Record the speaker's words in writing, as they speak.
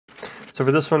So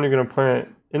for this one, you're going to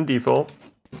plant in default.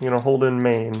 You're going to hold in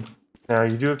main. Now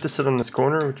you do have to sit on this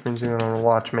corner, which means you're going to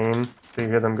watch main so you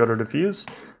hear them go to defuse.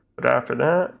 But after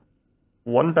that,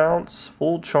 one bounce,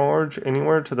 full charge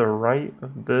anywhere to the right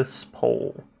of this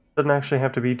pole. Doesn't actually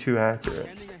have to be too accurate.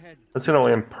 That's going to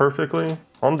land perfectly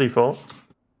on default.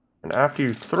 And after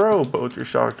you throw both your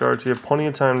shock darts, you have plenty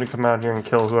of time to come out here and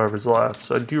kill whoever's left.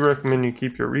 So I do recommend you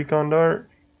keep your recon dart.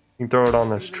 You can throw it on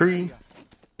this tree,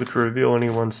 which will reveal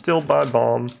anyone still by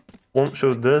bomb. Won't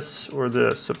show this or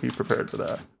this, so be prepared for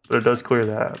that. But it does clear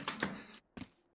that.